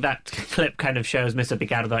 I think that clip kind of shows Mr.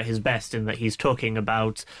 Picardo at his best in that he's talking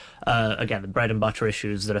about, again, the bread and butter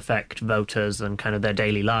issues that affect voters and kind of their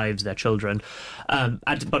daily lives, their children,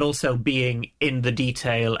 but also being in the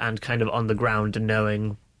detail and kind of on the ground and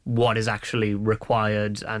knowing what is actually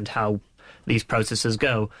required and how these processes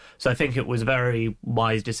go. So I think it was a very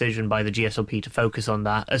wise decision by the GSLP to focus on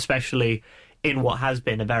that, especially in what has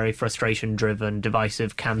been a very frustration-driven,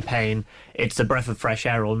 divisive campaign. It's a breath of fresh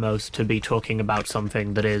air almost to be talking about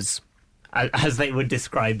something that is, as they would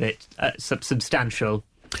describe it, substantial.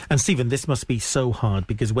 And Stephen, this must be so hard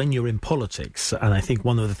because when you're in politics, and I think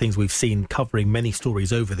one of the things we've seen covering many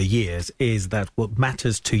stories over the years is that what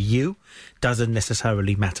matters to you doesn't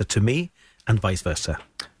necessarily matter to me, and vice versa.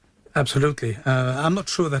 Absolutely. I'm not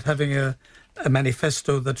sure that having a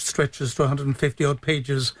manifesto that stretches to 150-odd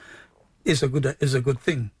pages is a good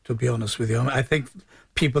thing, to be honest with you. I think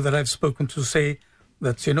people that I've spoken to say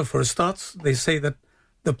that, for a start, they say that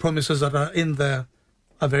the promises that are in there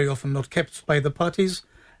are very often not kept by the parties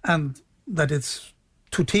and that it's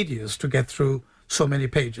too tedious to get through so many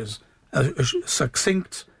pages. A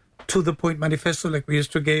succinct, to-the-point manifesto like we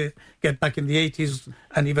used to get back in the 80s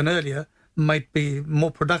and even earlier might be more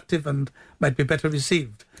productive and might be better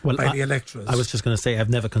received by the electors. I was just going to say, I've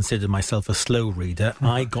never considered myself a slow reader.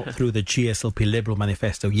 I got through the GSLP Liberal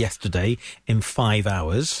Manifesto yesterday in 5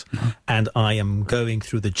 hours, and I am going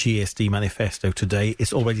through the GSD Manifesto today.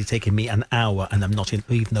 It's already taken me an hour, and I'm not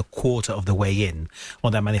even a quarter of the way in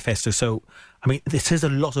on that manifesto. So, I mean, this is a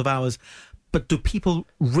lot of hours. But do people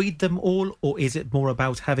read them all, or is it more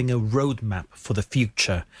about having a roadmap for the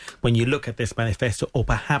future when you look at this manifesto, or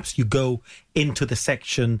perhaps you go into the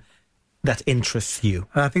section that interests you?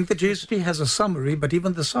 I think the GST has a summary, but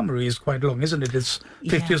even the summary is quite long, isn't it? It's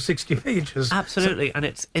 50 or 60 pages. Absolutely, and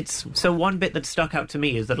it's so one bit that stuck out to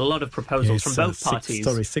me is that a lot of proposals from both parties...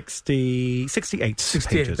 68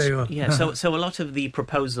 pages. There you are. Yeah, so a lot of the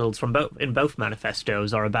proposals from both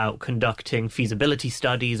manifestos are about conducting feasibility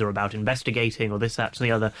studies or about investigating or this, that, and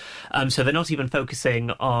the other. So they're not even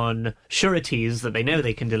focusing on sureties that they know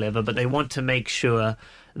they can deliver, but they want to make sure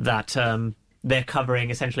that... they're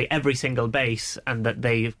covering essentially every single base and that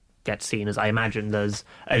they get seen as, I imagine, there's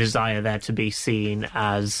a desire there to be seen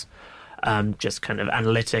as just kind of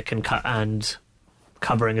analytic and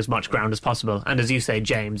covering as much ground as possible. And as you say,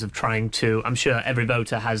 James, of trying to... I'm sure every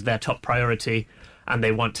voter has their top priority and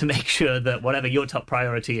they want to make sure that whatever your top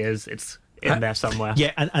priority is, it's in there somewhere.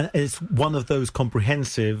 Yeah, and it's one of those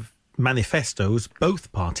comprehensive manifestos.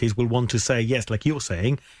 Both parties will want to say, yes, like you're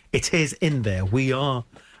saying, it is in there. We are...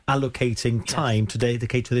 allocating time to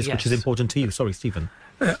dedicate to this, which is important to you. Sorry, Stephen.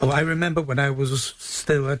 I remember when I was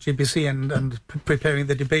still at GBC and preparing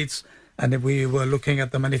the debates, and we were looking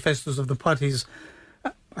at the manifestos of the parties.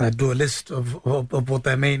 I'd do a list of what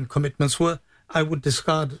their main commitments were. I would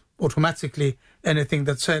discard automatically anything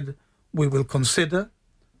that said we will consider,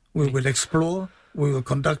 we will explore, we will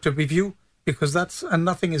conduct a review, because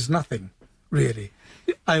nothing is nothing, really.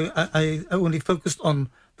 I only focused on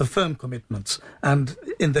the firm commitments, and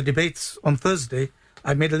in the debates on Thursday,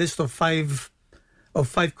 I made a list of five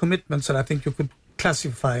commitments that I think you could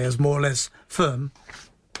classify as more or less firm.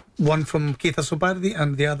 One from Keith Asopardi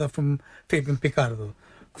and the other from Fabian Picardo.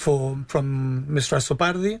 From Mr.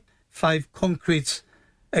 Asopardi, 5 concrete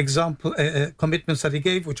commitments that he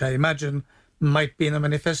gave, which I imagine might be in a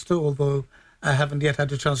manifesto, although I haven't yet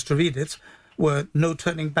had a chance to read it, were no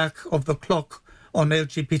turning back of the clock on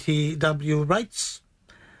LGBTW rights,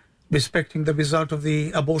 respecting the result of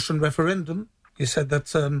the abortion referendum. He said that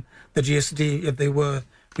the GSD, if they were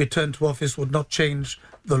returned to office, would not change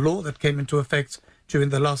the law that came into effect during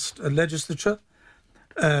the last legislature.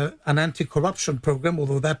 An anti-corruption program,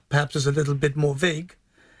 although that perhaps is a little bit more vague,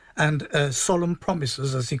 and solemn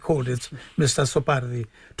promises, as he called it, Mr. Sopardi,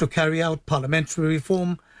 to carry out parliamentary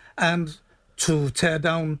reform and to tear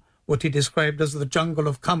down what he described as the jungle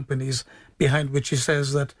of companies behind which he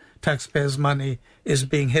says that taxpayers' money is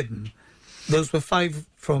being hidden. Those were 5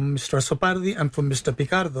 from Mr. Azopardi and from Mr.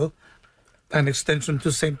 Picardo, an extension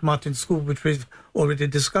to St. Martin's School, which we've already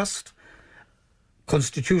discussed,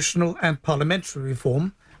 constitutional and parliamentary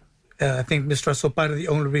reform. I think Mr. Azopardi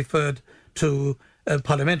only referred to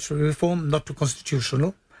parliamentary reform, not to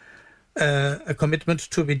constitutional. A commitment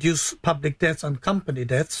to reduce public debts and company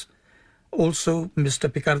debts. Also,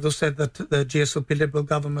 Mr. Picardo said that the GSOP Liberal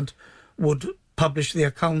government would publish the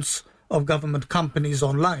accounts of government companies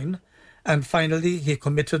online. And finally, he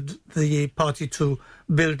committed the party to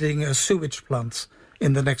building sewage plants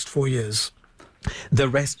in the next 4 years. The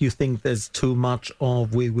rest, you think there's too much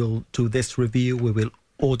of, we will do this review, we will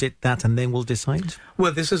audit that, and then we'll decide?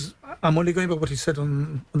 Well, I'm only going by what they said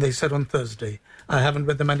on Thursday. I haven't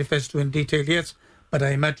read the manifesto in detail yet, but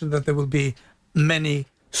I imagine that there will be many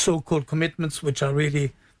so-called commitments which are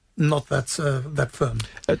really not that firm.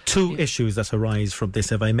 2 issues that arise from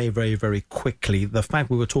this, if I may, very, very quickly. The fact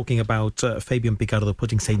we were talking about Fabian Picardo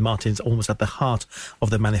putting St. Martin's almost at the heart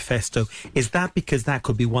of the manifesto, is that because that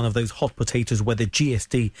could be one of those hot potatoes where the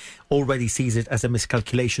GSD already sees it as a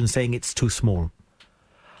miscalculation, saying it's too small?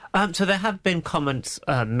 So there have been comments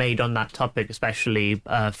made on that topic, especially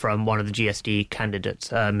from one of the GSD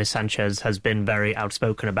candidates. Ms. Sanchez has been very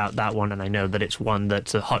outspoken about that one, and I know that it's one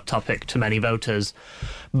that's a hot topic to many voters.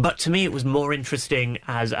 But to me, it was more interesting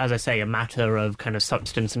as I say, a matter of kind of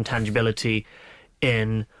substance and tangibility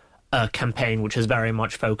in a campaign which is very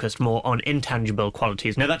much focused more on intangible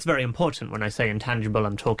qualities. Now, that's very important. When I say intangible,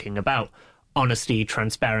 I'm talking about honesty,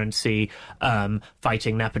 transparency,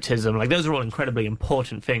 fighting nepotism. Like, those are all incredibly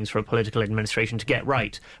important things for a political administration to get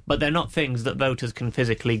right, but they're not things that voters can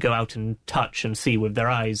physically go out and touch and see with their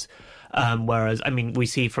eyes. Whereas, I mean, we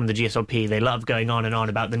see from the GSOP, they love going on and on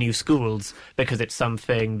about the new schools because it's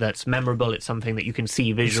something that's memorable, it's something that you can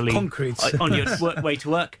see visually on your way to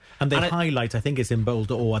work. And they highlight, I think it's in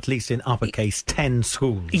bold or at least in uppercase, 10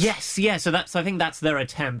 schools. Yes, yeah, so I think that's their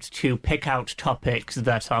attempt to pick out topics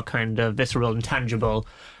that are kind of visceral and tangible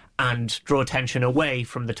and draw attention away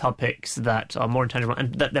from the topics that are more intangible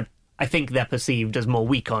and that I think they're perceived as more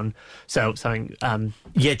weak on. So something...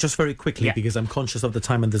 yeah, just very quickly, because I'm conscious of the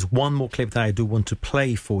time, and there's one more clip that I do want to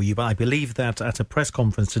play for you. But I believe that at a press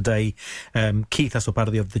conference today, Keith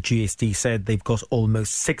Azopardi of the GSD said they've got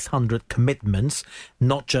almost 600 commitments,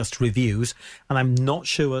 not just reviews. And I'm not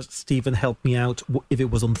sure, Stephen, help me out, if it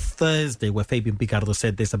was on Thursday where Fabian Picardo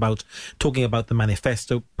said this about talking about the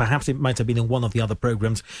manifesto. Perhaps it might have been in one of the other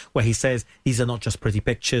programmes where he says these are not just pretty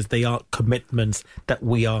pictures, they are commitments that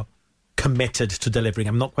we are committed to delivering.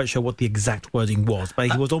 I'm not quite sure what the exact wording was,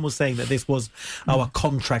 but he was almost saying that this was our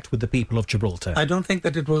contract with the people of Gibraltar. I don't think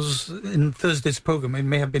that it was in Thursday's programme. It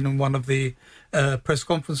may have been in one of the press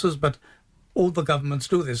conferences, but all the governments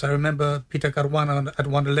do this. I remember Peter Caruana at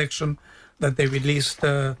one election that they released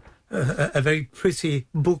a very pretty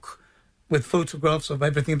book with photographs of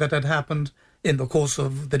everything that had happened in the course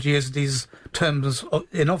of the GSD's terms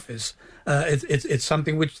in office. It's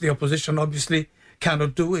something which the opposition obviously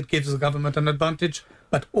cannot do. It gives the government an advantage,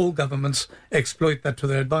 but all governments exploit that to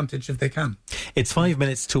their advantage if they can. It's 5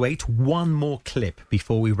 minutes to 8. One more clip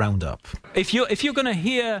before we round up. If I'm going to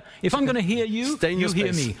hear you, you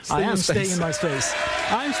hear me. I am staying in my space.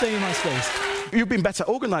 I'm staying in my space. You've been better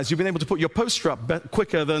organised. You've been able to put your poster up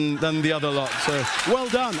quicker than the other lot. So well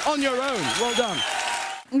done. On your own. Well done.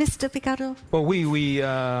 Mr. Picardo?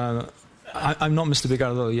 Well, I'm not Mr.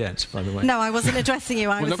 Picardo yet, by the way. No, I wasn't addressing you.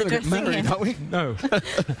 I was addressing married, him. Are we? No.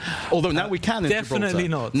 Although now we can in Definitely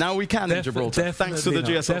Gibraltar. not. Now we can in Gibraltar, thanks to the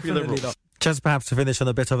GSOP Liberals. Just perhaps to finish on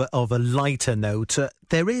a bit of a lighter note,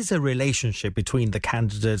 there is a relationship between the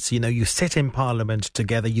candidates. You know, you sit in Parliament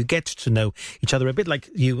together, you get to know each other a bit like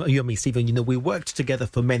you and me, Stephen. You know, we worked together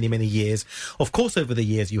for many, many years. Of course, over the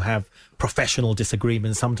years, you have professional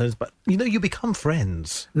disagreements sometimes, but, you know, you become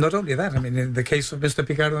friends. Not only that, I mean, in the case of Mr.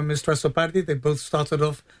 Picardo and Mr. Azopardi, they both started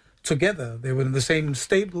off together. They were in the same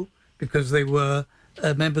stable because they were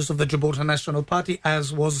members of the Gibraltar National Party,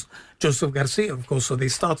 as was Joseph Garcia, of course. So they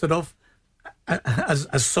started off as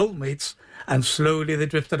soulmates, and slowly they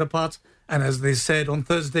drifted apart. And as they said on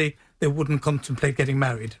Thursday, they wouldn't contemplate getting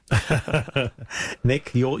married.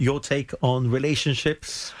 Nick, your take on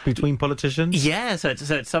relationships between politicians? Yeah, so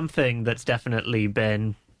it's something that's definitely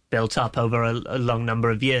been built up over a long number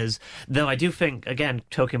of years. Though I do think, again,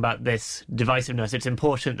 talking about this divisiveness, it's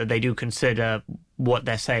important that they do consider what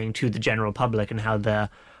they're saying to the general public and how they're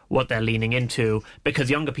what they're leaning into, because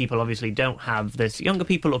younger people obviously don't have this. Younger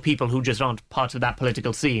people or people who just aren't part of that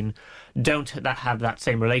political scene don't have that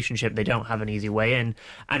same relationship. They don't have an easy way in,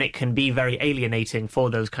 and it can be very alienating for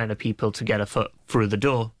those kind of people to get a foot through the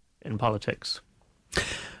door in politics.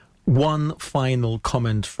 One final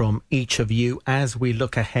comment from each of you as we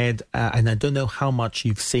look ahead, and I don't know how much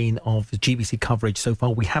you've seen of the GBC coverage so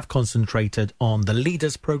far. We have concentrated on the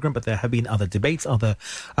Leaders programme, but there have been other debates, other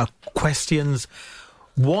questions.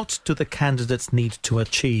 What do the candidates need to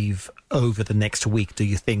achieve over the next week, do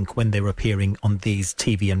you think, when they're appearing on these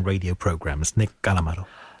TV and radio programmes? Nick Calamaro.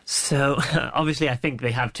 So, obviously, I think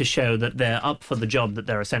they have to show that they're up for the job that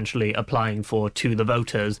they're essentially applying for to the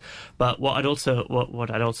voters. But what I'd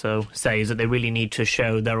also say is that they really need to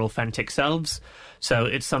show their authentic selves. So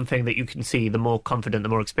it's something that you can see the more confident, the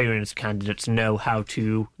more experienced candidates know how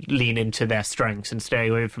to lean into their strengths and stay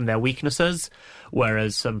away from their weaknesses.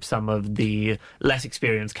 Whereas some of the less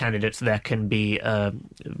experienced candidates, there can be an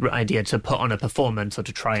idea to put on a performance or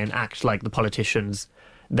to try and act like the politicians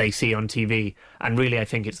they see on TV. And really, I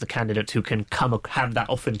think it's the candidates who can have that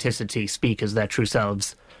authenticity, speak as their true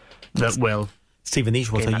selves, that will. Stephen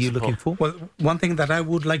Nish, what are you looking for? Well, one thing that I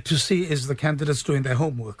would like to see is the candidates doing their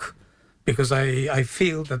homework, because I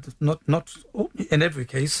feel that not in every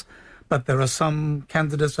case, but there are some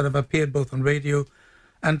candidates that have appeared both on radio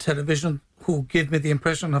and television who give me the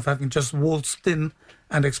impression of having just waltzed in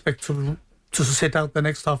and expect to sit out the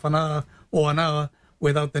next half an hour or an hour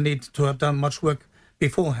without the need to have done much work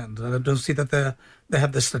beforehand. And I don't see that they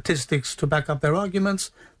have the statistics to back up their arguments,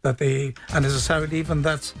 that they, and necessarily even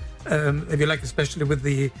that, if you like, especially with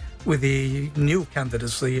the new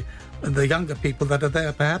candidates, the younger people that are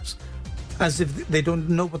there, perhaps, as if they don't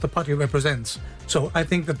know what the party represents. So I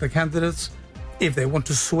think that the candidates, if they want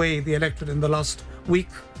to sway the electorate in the last week,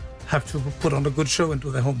 have to put on a good show and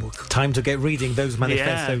do their homework. Time to get reading those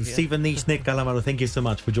manifestos. Yeah. Stephen Nish, Nick Calamaro, thank you so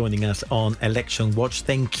much for joining us on Election Watch.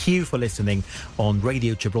 Thank you for listening on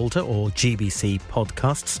Radio Gibraltar or GBC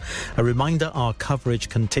podcasts. A reminder, our coverage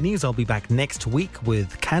continues. I'll be back next week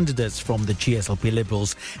with candidates from the GSLP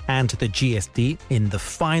Liberals and the GSD in the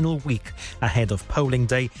final week ahead of polling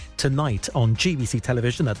day tonight on GBC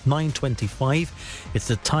television at 9:25. It's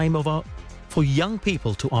the time for young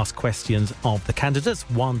people to ask questions of the candidates.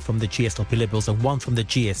 One from the GSLP Liberals and one from the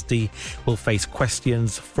GSD will face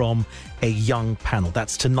questions from a young panel.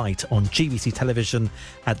 That's tonight on GBC television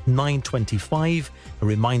at 9:25. A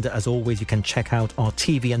reminder, as always, you can check out our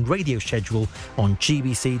TV and radio schedule on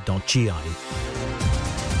gbc.gi.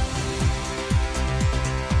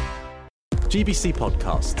 GBC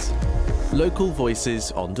Podcasts. Local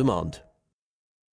voices on demand.